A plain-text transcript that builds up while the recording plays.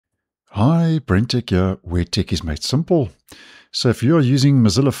Hi, BrenTech here, where tech is made simple. So if you're using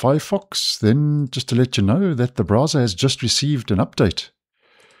Mozilla Firefox, then just to let you know that the browser has just received an update.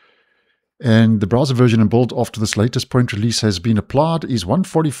 And the browser version and build after this latest point release has been applied is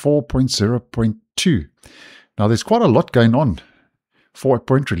 144.0.2. Now there's quite a lot going on for a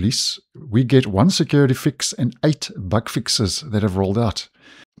point release. We get 1 security fix and 8 bug fixes that have rolled out.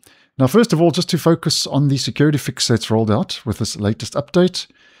 Now first of all, just to focus on the security fix that's rolled out with this latest update.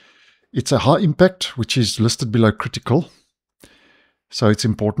 It's a high impact, which is listed below critical. So it's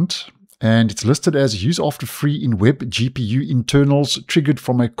important. And it's listed as use after free in web GPU internals triggered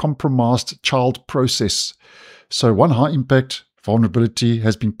from a compromised child process. So one high impact vulnerability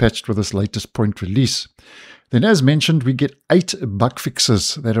has been patched with this latest point release. Then as mentioned, we get 8 bug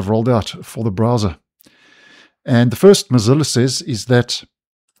fixes that have rolled out for the browser. And the first Mozilla says is that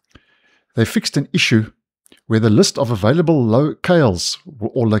they fixed an issue where the list of available locales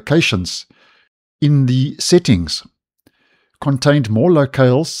or locations in the settings contained more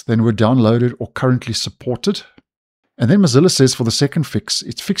locales than were downloaded or currently supported. And then Mozilla says for the second fix,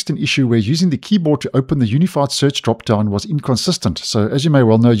 it's fixed an issue where using the keyboard to open the unified search dropdown was inconsistent. So as you may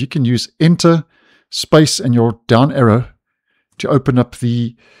well know, you can use Enter, space, and your down arrow to open up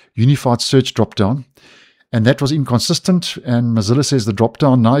the unified search dropdown. And that was inconsistent. And Mozilla says the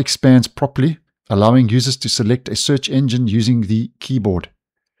dropdown now expands properly, allowing users to select a search engine using the keyboard.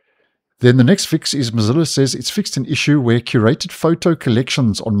 Then the next fix is Mozilla says it's fixed an issue where curated photo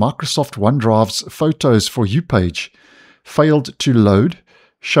collections on Microsoft OneDrive's Photos for You page failed to load,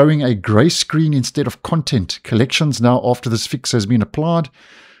 showing a gray screen instead of content. Collections now, after this fix has been applied,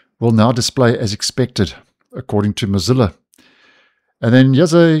 will now display as expected, according to Mozilla. And then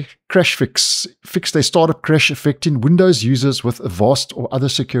here's a crash fix. Fixed a startup crash affecting Windows users with Avast or other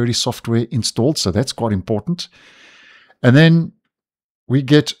security software installed. So that's quite important. And then we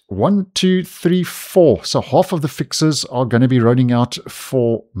get 1, 2, 3, 4. So half of the fixes are going to be rolling out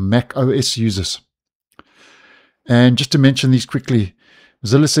for Mac OS users. And just to mention these quickly,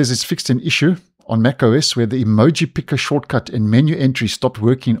 Mozilla says it's fixed an issue on Mac OS where the emoji picker shortcut and menu entry stopped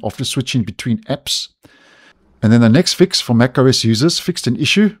working after switching between apps. And then the next fix for macOS users fixed an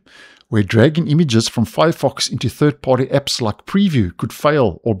issue where dragging images from Firefox into third-party apps like Preview could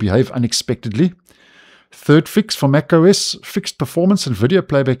fail or behave unexpectedly. Third fix for macOS fixed performance and video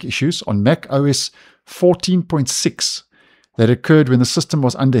playback issues on macOS 14.6 that occurred when the system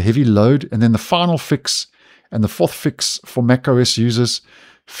was under heavy load. And then the final fix and the fourth fix for macOS users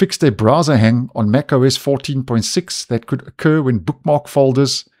fixed a browser hang on macOS 14.6 that could occur when bookmark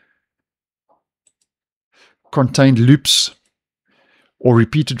folders contained loops or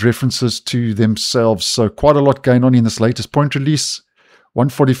repeated references to themselves. So quite a lot going on in this latest point release.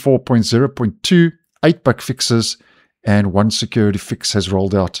 144.0.2, 8 bug fixes, and 1 security fix has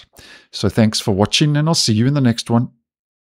rolled out. So thanks for watching, and I'll see you in the next one.